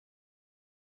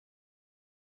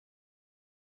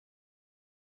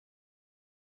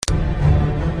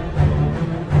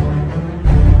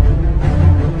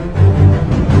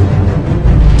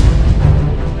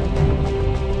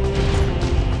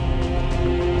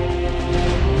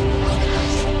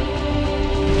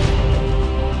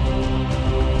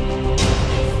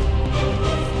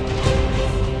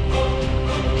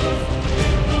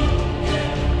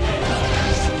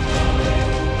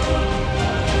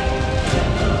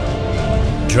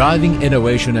driving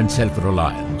innovation and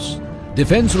self-reliance.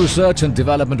 Defence Research and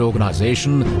Development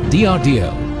Organization (DRDO)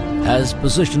 has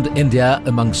positioned India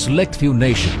among select few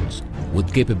nations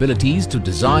with capabilities to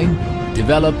design,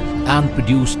 develop and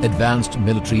produce advanced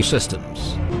military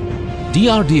systems.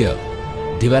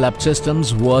 DRDO developed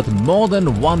systems worth more than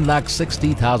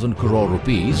 1,60,000 crore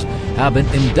rupees have been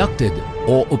inducted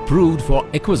or approved for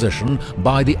acquisition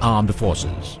by the armed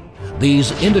forces.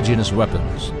 These indigenous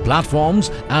weapons,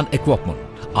 platforms and equipment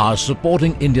are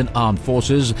supporting Indian armed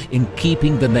forces in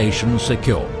keeping the nation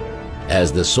secure.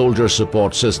 As the soldier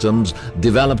support systems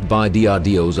developed by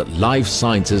DRDO's Life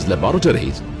Sciences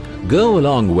laboratories go a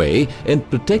long way in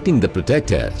protecting the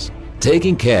protectors,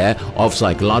 taking care of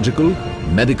psychological,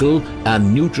 medical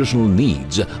and nutritional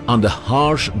needs under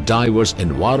harsh, diverse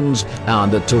environments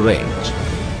and terrains.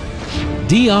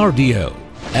 DRDO,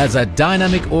 as a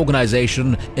dynamic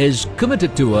organization, is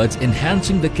committed towards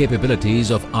enhancing the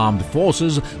capabilities of armed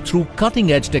forces through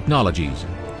cutting-edge technologies,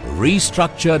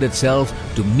 restructured itself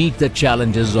to meet the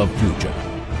challenges of future.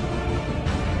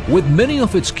 With many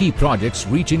of its key projects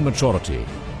reaching maturity,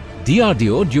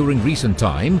 DRDO during recent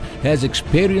time has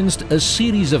experienced a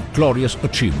series of glorious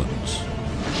achievements.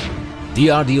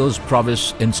 DRDO's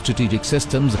prowess in strategic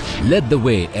systems led the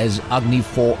way as Agni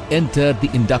 4 entered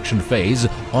the induction phase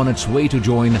on its way to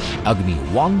join Agni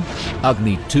 1,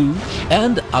 Agni 2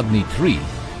 and Agni 3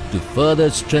 to further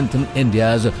strengthen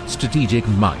India's strategic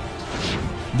might.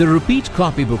 The repeat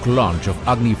copybook launch of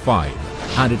Agni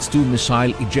 5 and its 2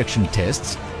 missile ejection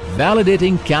tests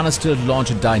validating canister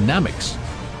launch dynamics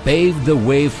paved the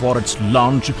way for its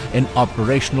launch in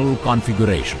operational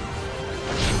configuration.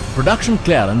 Production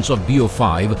clearance of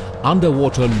BO-5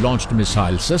 underwater launched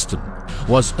missile system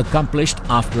was accomplished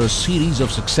after a series of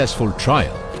successful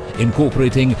trials,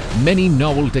 incorporating many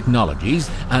novel technologies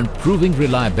and proving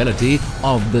reliability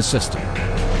of the system.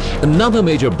 Another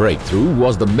major breakthrough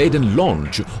was the maiden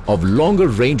launch of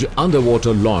longer-range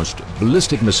underwater launched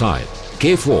ballistic missile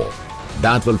K-4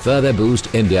 that will further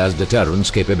boost India's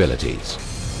deterrence capabilities.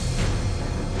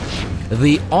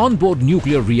 The onboard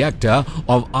nuclear reactor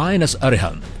of INS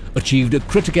Arihant achieved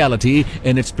criticality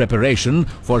in its preparation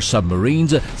for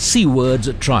submarines'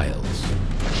 seawards trials.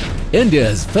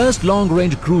 India's first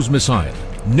long-range cruise missile,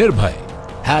 Nirbhay,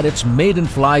 had its maiden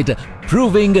flight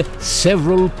proving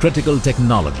several critical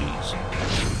technologies.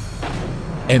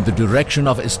 In the direction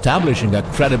of establishing a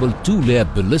credible 2-layer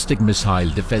ballistic missile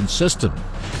defense system,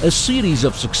 a series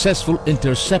of successful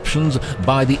interceptions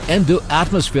by the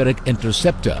Endo-Atmospheric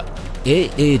Interceptor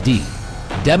AAD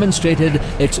demonstrated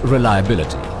its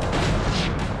reliability.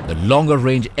 The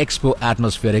longer-range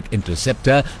Expo-Atmospheric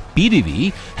Interceptor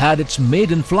PDV had its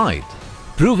maiden flight,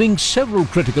 proving several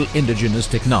critical indigenous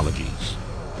technologies.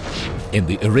 In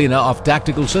the arena of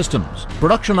tactical systems,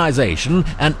 productionization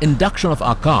and induction of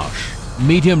Akash,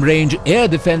 medium-range air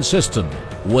defense system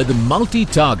with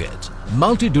multi-target,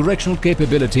 multi-directional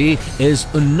capability is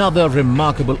another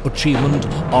remarkable achievement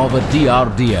of a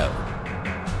DRDO.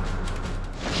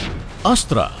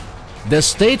 Astra, the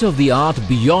state-of-the-art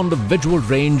beyond visual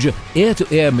range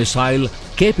air-to-air missile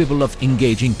capable of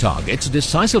engaging targets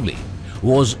decisively,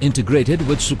 was integrated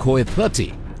with Sukhoi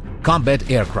 30 combat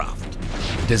aircraft.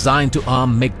 Designed to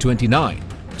arm MiG-29,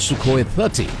 Sukhoi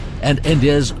 30 and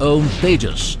India's own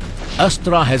Tejas,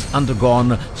 Astra has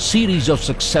undergone series of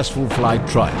successful flight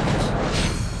trials.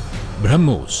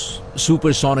 BrahMos,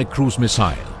 supersonic cruise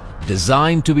missile,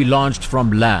 designed to be launched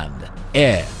from land,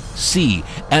 air, sea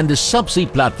and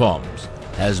subsea platforms,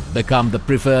 has become the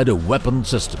preferred weapon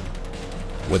system.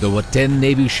 With over 10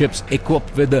 Navy ships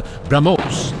equipped with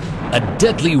BrahMos, a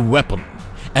deadly weapon,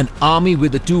 an army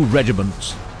with 2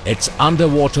 regiments, its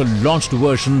underwater launched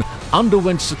version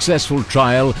underwent successful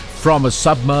trial from a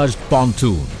submerged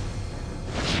pontoon.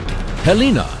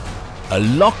 Helena, a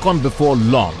lock-on before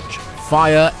launch,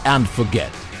 fire and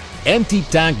forget,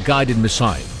 anti-tank guided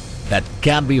missile that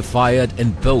can be fired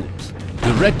in both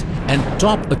direct and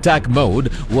top attack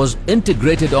mode, was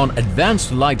integrated on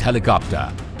Advanced Light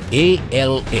Helicopter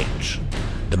ALH.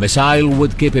 The missile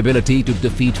with capability to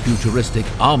defeat futuristic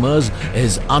armors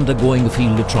is undergoing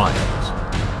field trials.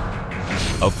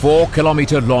 A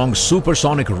 4-kilometer-long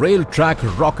supersonic rail track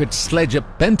rocket sledge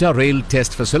Penta-Rail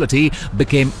test facility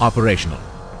became operational.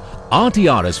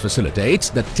 RTRS facilitates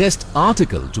the test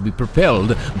article to be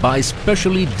propelled by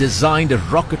specially designed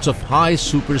rockets of high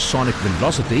supersonic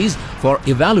velocities for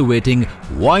evaluating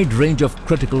wide range of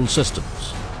critical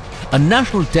systems. A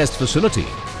national test facility,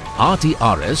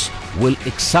 RTRS, will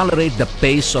accelerate the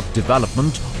pace of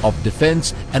development of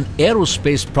defense and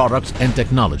aerospace products and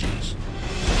technologies.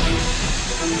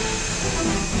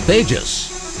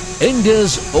 Tejas,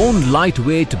 India's own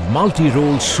lightweight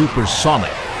multi-role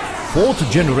supersonic, 4th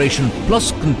generation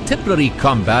plus contemporary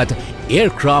combat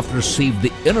aircraft received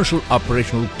the initial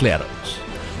operational clearance.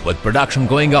 With production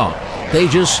going on,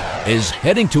 Tejas is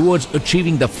heading towards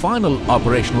achieving the final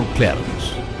operational clearance.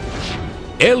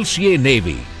 LCA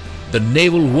Navy, the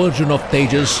naval version of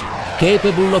Tejas,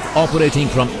 capable of operating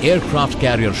from aircraft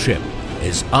carrier ship,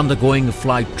 is undergoing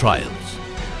flight trials.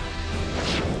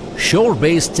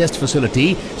 Shore-based test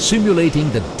facility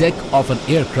simulating the deck of an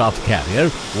aircraft carrier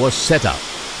was set up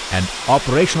and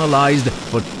operationalized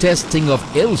for testing of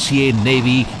LCA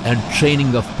Navy and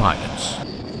training of pilots.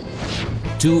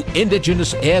 2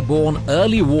 indigenous airborne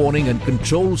early warning and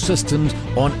control systems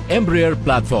on Embraer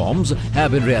platforms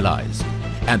have been realized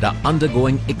and are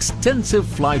undergoing extensive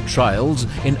flight trials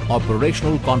in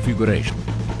operational configuration.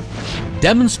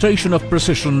 Demonstration of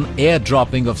precision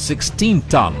airdropping of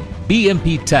 16-ton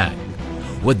BMP tank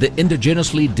with the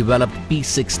indigenously developed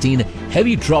P-16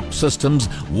 heavy drop systems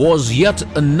was yet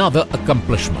another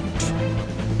accomplishment.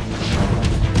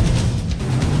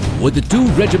 With the 2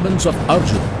 regiments of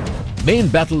Arjun, main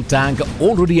battle tank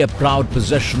already a proud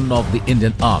possession of the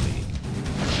Indian Army,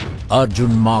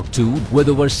 Arjun Mark II with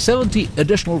over 70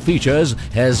 additional features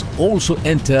has also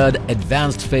entered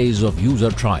advanced phase of user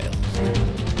trials.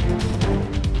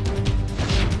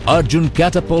 Arjun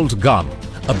catapult gun,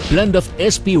 a blend of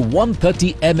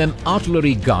SP-130mm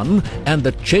artillery gun and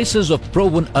the chassis of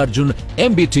proven Arjun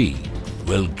MBT,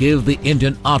 will give the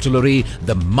Indian artillery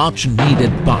the much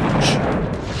needed punch.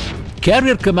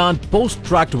 Carrier Command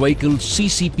Post-Tracked Vehicle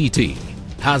CCPT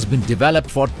has been developed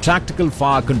for tactical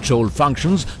fire control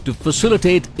functions to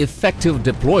facilitate effective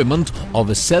deployment of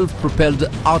a self-propelled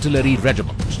artillery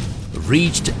regiment,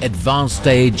 reached advanced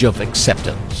stage of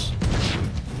acceptance.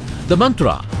 The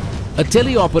Mantra, a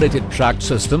teleoperated tracked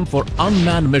system for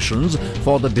unmanned missions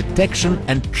for the detection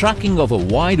and tracking of a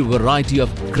wide variety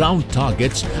of ground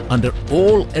targets under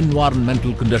all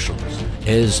environmental conditions,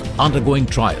 is undergoing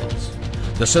trials.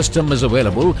 The system is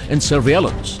available in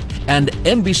surveillance and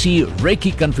NBC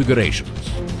Reiki configurations,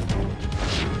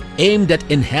 aimed at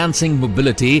enhancing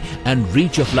mobility and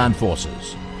reach of land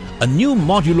forces. A new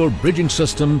modular bridging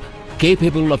system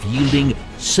capable of yielding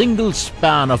single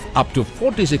span of up to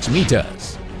 46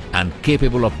 meters and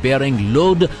capable of bearing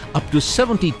load up to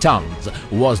 70 tons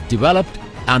was developed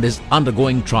and is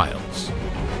undergoing trials.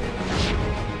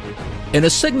 In a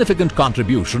significant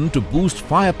contribution to boost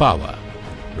firepower,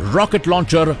 rocket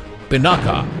launcher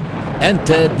Pinaka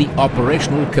entered the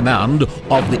operational command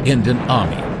of the Indian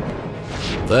Army.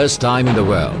 First time in the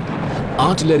world,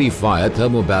 artillery-fire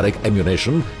thermobaric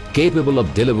ammunition capable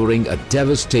of delivering a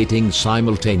devastating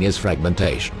simultaneous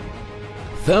fragmentation.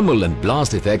 Thermal and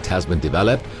blast effect has been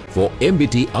developed for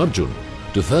MBT Arjun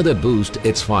to further boost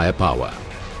its firepower.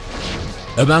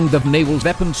 Among the naval's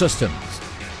weapon systems,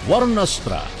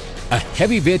 Varunastra, a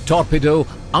heavyweight torpedo,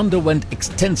 underwent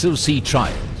extensive sea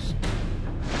trials.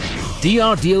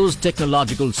 DRDO's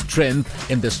technological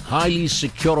strength in this highly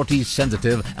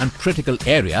security-sensitive and critical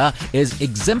area is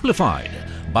exemplified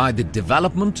by the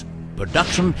development,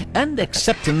 production and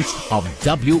acceptance of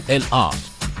WLR,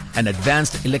 an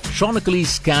advanced electronically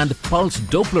scanned pulse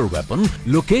Doppler weapon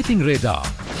locating radar.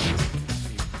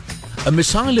 A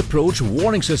missile approach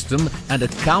warning system and a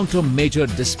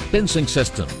countermeasure dispensing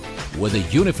system with a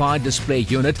unified display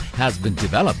unit has been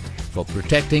developed for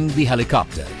protecting the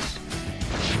helicopters.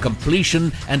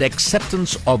 Completion and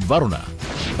acceptance of Varuna,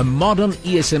 a modern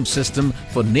ESM system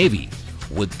for Navy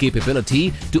with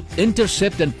capability to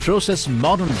intercept and process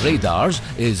modern radars,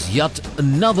 is yet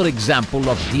another example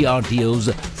of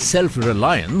DRDO's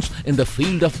self-reliance in the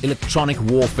field of electronic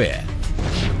warfare.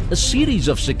 A series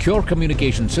of secure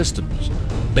communication systems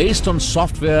based on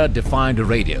software-defined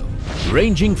radio,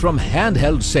 ranging from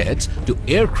handheld sets to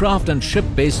aircraft and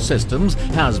ship-based systems,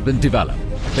 has been developed.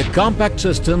 The compact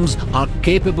systems are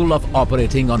capable of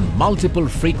operating on multiple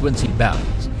frequency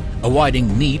bands,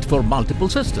 avoiding need for multiple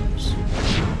systems.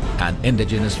 An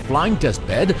indigenous flying test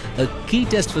bed, a key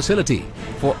test facility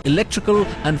for electrical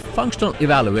and functional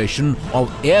evaluation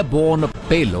of airborne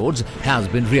payloads, has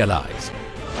been realized.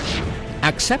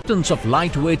 Acceptance of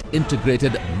lightweight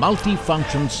integrated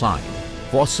multi-function sight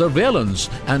for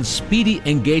surveillance and speedy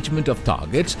engagement of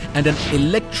targets and an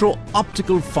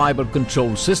electro-optical fiber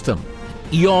control system,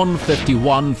 EON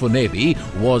 51 for Navy,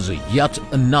 was yet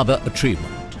another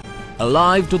achievement.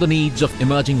 Alive to the needs of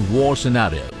emerging war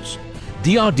scenarios,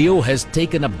 DRDO has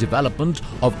taken up development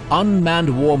of unmanned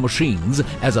war machines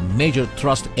as a major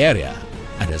thrust area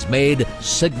and has made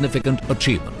significant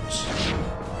achievements.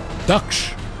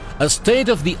 Daksh, a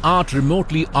state-of-the-art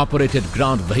remotely operated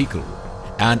ground vehicle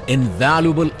an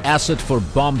invaluable asset for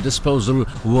bomb disposal,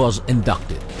 was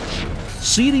inducted.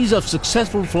 Series of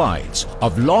successful flights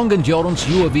of long-endurance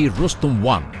UAV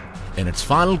Rustum-1 in its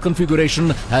final configuration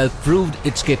have proved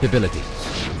its capabilities.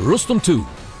 Rustum-2,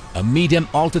 a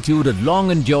medium-altitude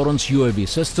long-endurance UAV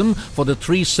system for the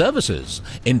three services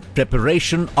in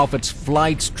preparation of its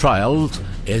flight trials,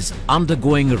 is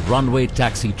undergoing runway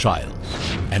taxi trials.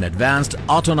 An advanced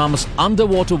autonomous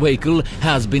underwater vehicle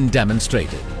has been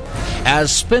demonstrated.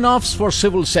 As spin-offs for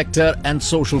civil sector and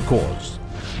social cause,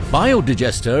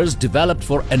 biodigesters developed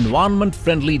for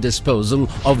environment-friendly disposal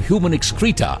of human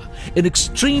excreta in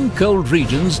extreme cold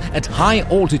regions at high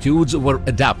altitudes were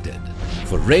adapted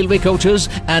for railway coaches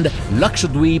and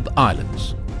Lakshadweep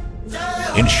Islands.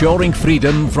 Ensuring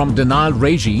freedom from denial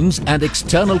regimes and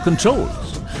external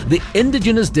controls, the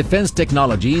indigenous defense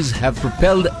technologies have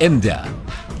propelled India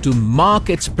to mark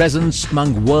its presence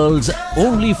among world's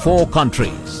only 4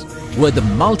 countries with a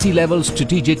multi-level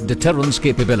strategic deterrence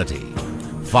capability.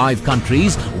 5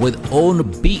 countries with own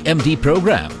BMD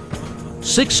program,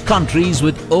 6 countries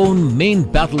with own main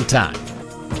battle tank,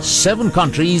 7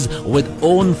 countries with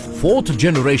own 4th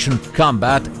generation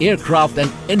combat aircraft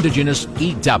and indigenous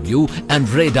EW and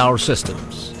radar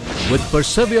systems. With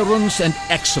perseverance and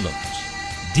excellence,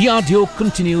 DRDO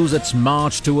continues its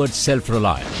march towards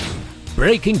self-reliance,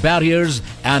 breaking barriers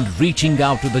and reaching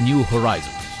out to the new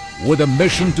horizons, with a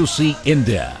mission to see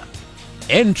India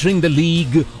entering the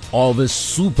league of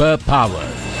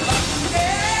superpowers.